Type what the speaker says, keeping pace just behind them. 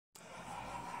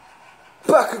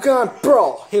Bakugan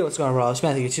Brawl! Hey, what's going on, Brawl? It's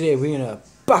Matthew. Today we're in a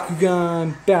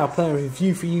Bakugan Battle Plan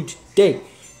review for you today.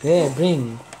 They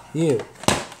bring you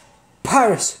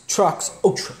Pryus Trox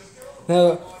Ultra.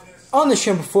 Now, on the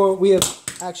show before, we have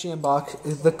actually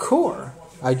unboxed the core.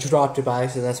 I dropped it by,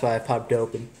 so that's why I popped it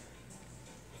open.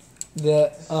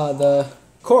 The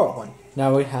core one.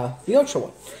 Now we have the Ultra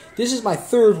one. This is my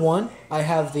third one. I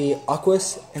have the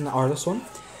Aquas and the Artist one.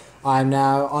 I'm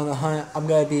now on the hunt. I'm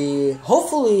going to be,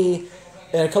 hopefully,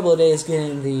 in a couple of days,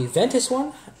 getting the Ventus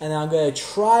one. And I'm going to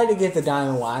try to get the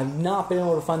Diamond one. I've not been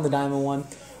able to find the Diamond one.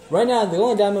 Right now, the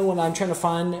only Diamond one I'm trying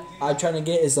to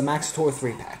get is the Maxitor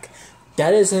 3-pack.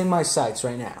 That is in my sights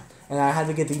right now. And I had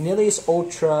to get the Nilius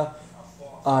Ultra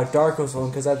Darkos one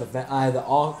because I have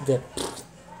the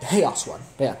Chaos one.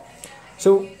 Yeah.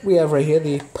 So, we have right here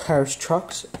the Pryus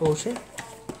Trox Ultra.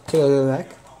 Take a look at the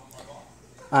back.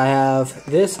 I have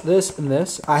this, and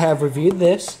this. I have reviewed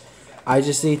this. I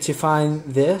just need to find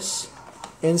this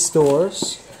in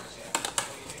stores.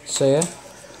 So yeah,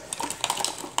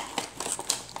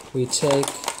 we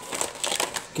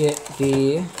get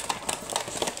the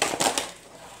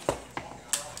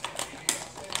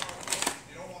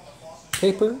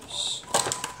papers.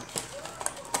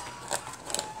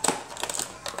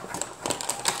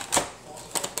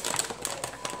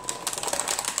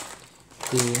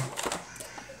 The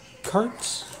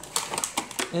carts,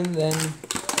 and then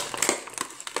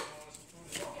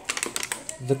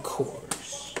the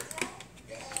cores.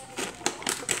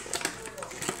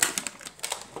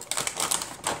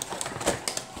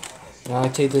 Now I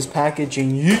take this package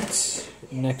and yeet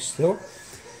next door.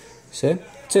 So,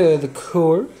 to the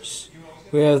cores,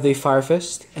 we have the Fire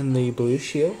Fist and the Blue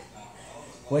Shield,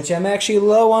 which I'm actually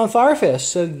low on Fire Fist,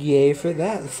 so yay for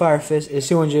that. The Fire Fist is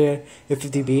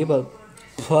 250B, but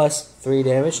plus 3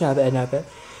 damage, not bad, not bad.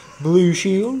 Blue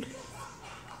Shield,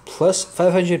 plus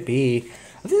 500B.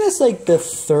 I think that's like the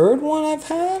third one I've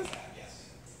had.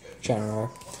 Trying to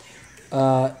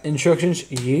remember. Instructions,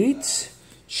 yeet.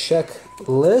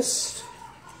 Checklist,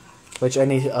 which I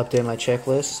need to update my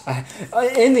checklist.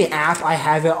 In the app, I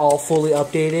have it all fully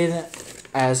updated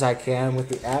as I can with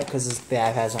the app because the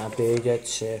app hasn't updated yet.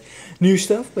 So new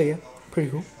stuff, but yeah,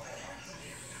 pretty cool.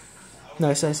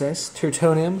 Nice, nice, nice.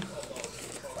 Tertonium.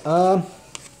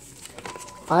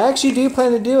 I actually do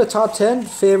plan to do a top 10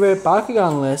 favorite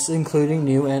Bakugan list, including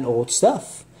new and old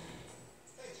stuff.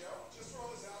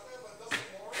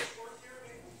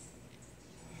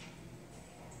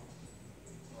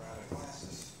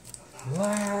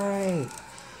 Right.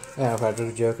 Yeah, I've had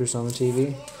the Jokers on the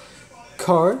TV.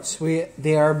 Cards.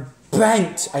 They are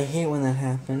banked. I hate when that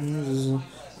happens.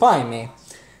 By me.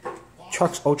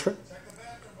 Trox Ultra.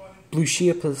 Blue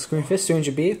Shield plus Green Fist,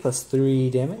 200B plus 3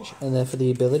 damage. And then for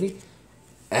the ability,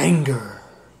 Anger.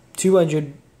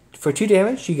 200 for 2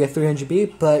 damage, you get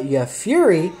 300B, but you have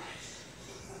Fury.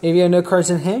 If you have no cards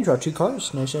in hand, draw 2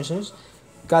 cards. Nice, nice, nice.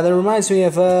 God, that reminds me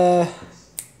of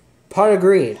Pot of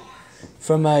Greed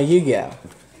from Yu-Gi-Oh!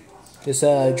 Just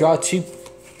draw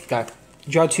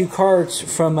 2 cards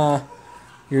from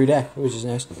your deck, which is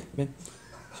nice.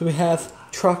 So we have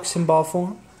Trox in ball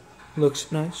form.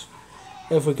 Looks nice.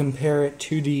 If we compare it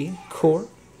to the core,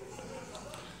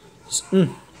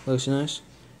 looks nice.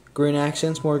 Green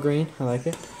accents, more green. I like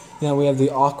it. Now we have the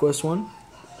Aquas one.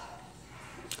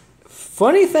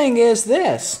 Funny thing is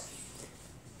this.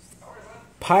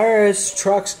 Pryus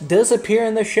Trox does appear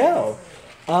in the show.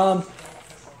 The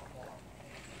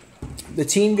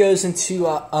team goes into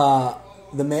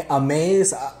a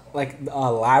maze, like a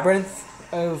labyrinth,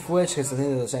 of which, because I think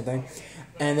they're the same thing.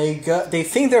 And they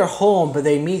think they're home, but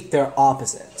they meet their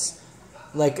opposites.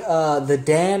 Like, the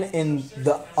Dan in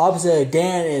the opposite of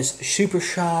Dan is super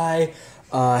shy.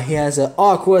 He has an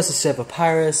Aquas instead of a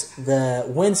Pyrus. The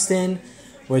Winston,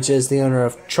 which is the owner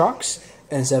of Trox,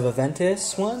 instead of a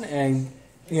Ventus one. And,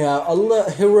 you know, a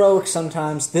little heroic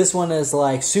sometimes. This one is,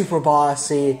 like, super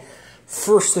bossy.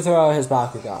 First to throw out his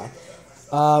Bakugan.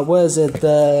 What is it?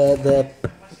 The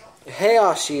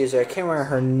Chaos user, I can't remember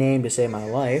her name to save my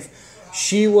life.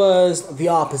 She was the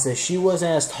opposite. She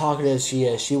wasn't as talkative as she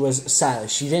is. She was silent.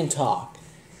 She didn't talk.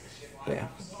 But yeah,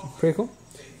 pretty cool.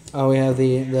 We have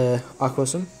the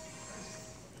Aquas one.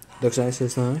 Looks nice.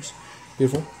 It's nice.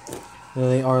 Beautiful.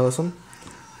 The Arliss one.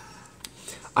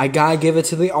 I gotta give it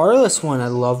to the Arliss one. I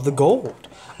love the gold.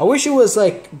 I wish it was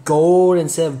like gold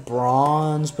instead of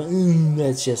bronze, but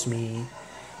that's just me.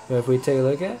 But if we take a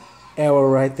look at it, and we're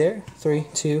right there. 3,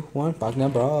 2, 1.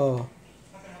 Bakugan Brawl.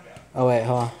 Oh wait,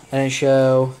 hold on. I didn't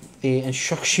show the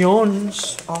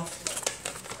instructions off.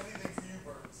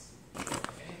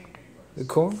 The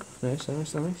core, nice,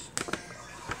 nice, nice.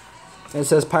 It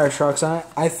says Pryus Trox on it.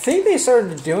 I think they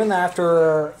started doing that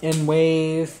after in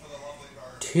Wave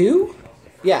 2?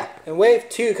 Yeah, in Wave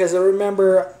 2, because I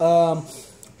remember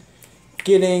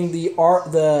getting the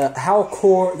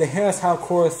Harris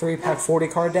Hardcore 3-pack 40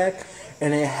 card deck,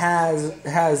 and it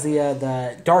has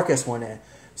the darkest one in it.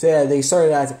 So yeah, they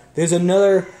started as there's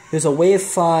a Wave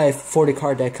 5 40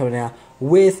 card deck coming out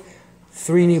with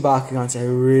 3 new Bakugans. I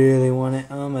really want it.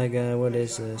 Oh my god, what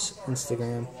is this?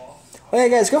 Instagram. Oh yeah,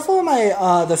 guys, go follow my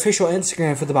the official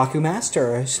Instagram for the Baku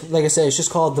Master. Like I said, it's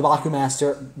just called the Baku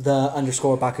Master,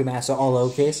 _Baku Master, all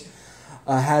lowercase.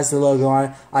 Has the logo on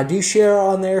it. I do share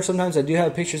on there sometimes. I do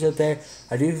have pictures up there.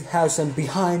 I do have some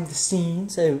behind the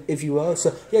scenes, if you will.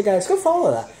 So yeah, guys, go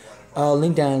follow that.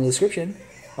 Link down in the description,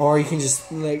 or you can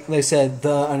just like I said,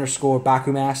 the _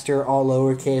 Baku Master, all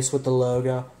lowercase with the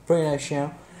logo. Pretty nice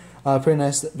channel. Pretty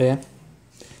nice band.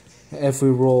 If we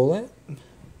roll it.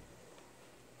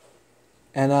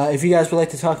 And if you guys would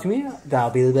like to talk to me, that'll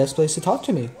be the best place to talk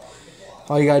to me.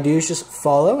 All you gotta do is just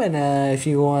follow, and if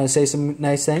you want to say some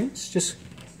nice things, just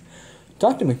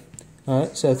talk to me.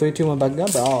 Alright, so 3, 2, 1,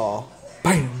 Bakugan. Oh,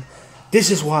 bam! This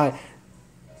is why.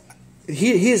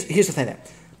 Here's the thing. Then.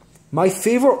 My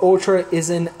favorite Ultra is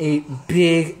in a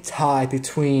big tie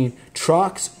between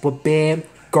Trox, Bam,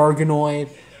 Garganoid,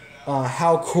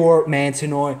 Halcor,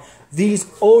 Mantinoid. These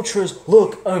Ultras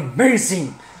look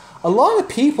amazing. A lot of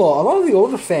the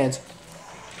older fans,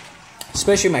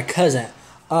 especially my cousin,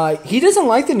 he doesn't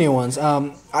like the new ones.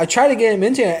 I try to get him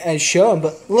into it and show him,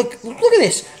 but look at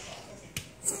this.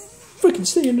 Freaking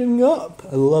standing up.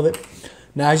 I love it.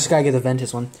 Now I just gotta get the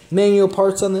Ventus one. Manual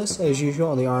parts on this, as usual,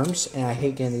 on the arms, and I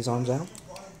hate getting these arms out.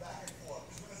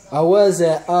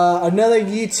 Another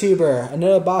YouTuber,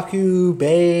 another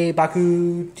Baku-Bey,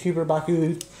 Baku-Bey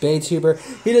tuber.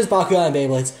 He does Bakugan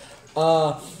Beyblades.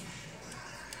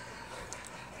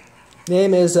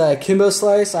 Name is Kimbo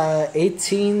Slice,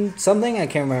 18 something. I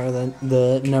can't remember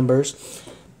the numbers,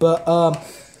 but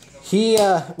he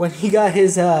when he got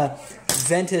his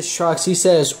Ventus Trox, he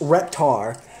says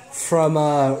Reptar from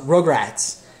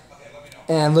Rugrats,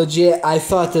 and legit, I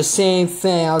thought the same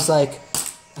thing. I was like,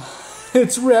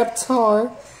 it's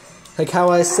Reptar, like how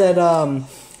I said the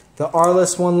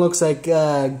Arliss one looks like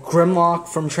Grimlock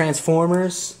from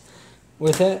Transformers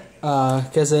with it,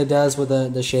 because it does with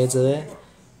the shades of it.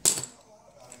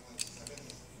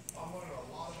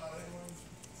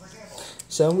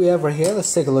 So we have right here,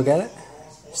 let's take a look at it.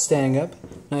 Standing up.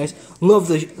 Nice. Love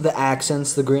the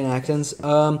accents, the green accents.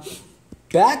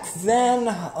 Back then,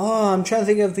 I'm trying to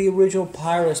think of the original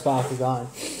Pryus Bakugan.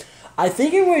 I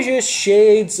think it was just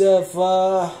shades of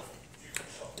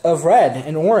red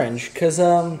and orange. Cause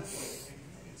trying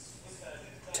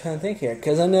to think here.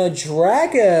 Cause I know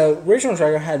original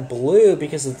Drago had blue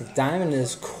because of the diamond in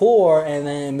his core, and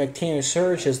then McTainer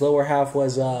Surge, his lower half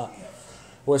was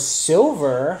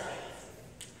silver.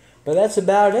 But that's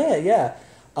about it, yeah.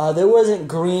 There wasn't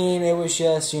green, it was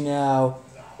just,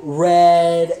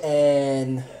 red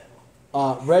and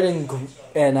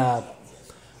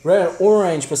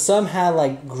orange, but some had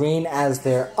like green as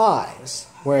their eyes.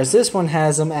 Whereas this one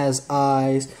has them as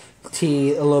eyes,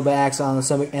 teeth, a little bit of accent on the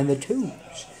stomach, and the toes.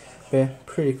 Yeah,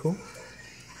 pretty cool.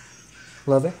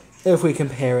 Love it. If we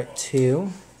compare it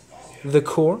to the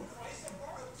core.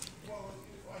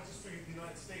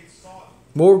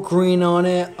 More green on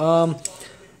it.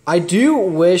 I do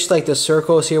wish like the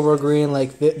circles here were green,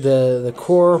 like the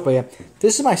core. But yeah,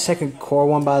 this is my second core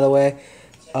one, by the way.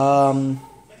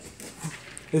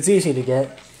 It's easy to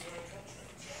get.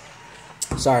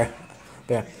 Sorry,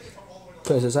 but yeah.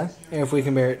 Put this aside. And if we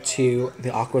compare it to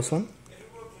the Aquas one,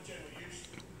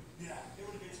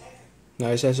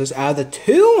 nice. That's just out of the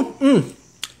two.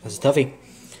 That's a toughie.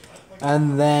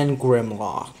 And then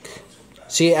Grimlock.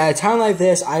 See, at a time like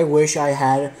this, I wish I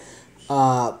had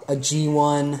a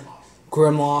G1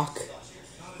 Grimlock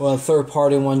or a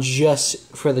third-party one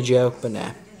just for the joke, but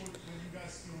nah.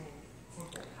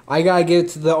 I gotta give it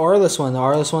to the Arliss one. The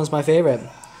Arliss one's my favorite.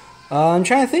 I'm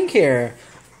trying to think here.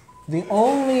 The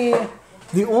only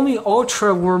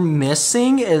Ultra we're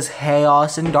missing is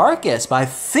Chaos and Darkest, but I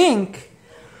think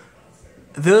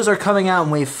those are coming out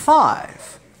in Wave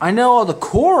 5. I know all the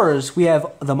cores, we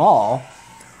have them all,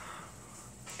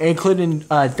 including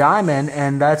Diamond,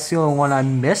 and that's the only one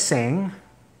I'm missing.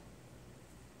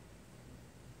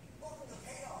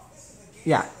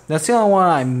 Yeah, that's the only one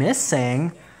I'm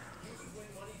missing.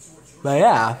 But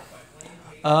yeah.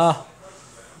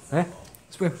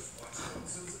 It's weird.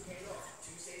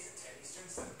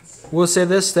 We'll say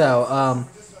this though.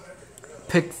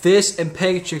 Pick this and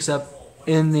Pegatrix up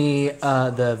in the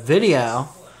video,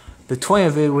 the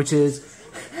 20th video, which is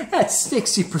That's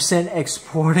 60%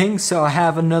 exporting. So I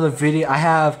have another video. I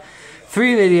have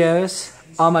 3 videos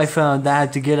on my phone that I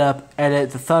have to get up,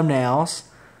 edit the thumbnails,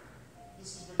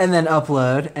 and then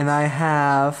upload. And I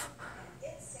have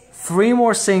 3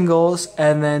 more singles,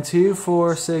 and then 2,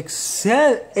 4, 6,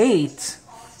 7, 8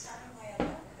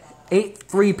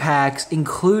 3-packs,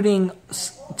 including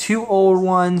 2 old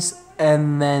ones,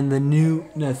 and then the new,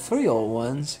 no, 3 old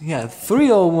ones. Yeah, 3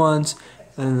 old ones,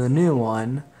 and the new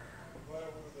one.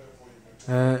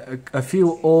 A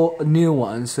few old new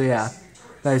ones. So yeah,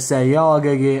 like I say, y'all are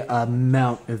gonna get a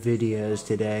amount of videos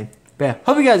today. But yeah,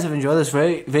 hope you guys have enjoyed this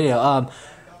video.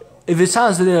 If it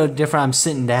sounds a little different, I'm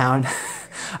sitting down.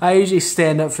 I usually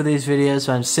stand up for these videos,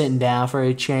 so I'm sitting down for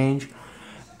a change.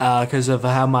 Because of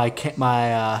how my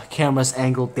camera's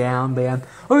angled down. But yeah,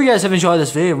 hope you guys have enjoyed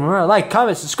this video. Remember, like,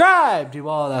 comment, subscribe, do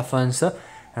all that fun stuff.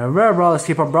 And remember, brawlers,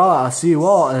 keep on brawling. I'll see you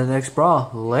all in the next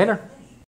brawl. Later.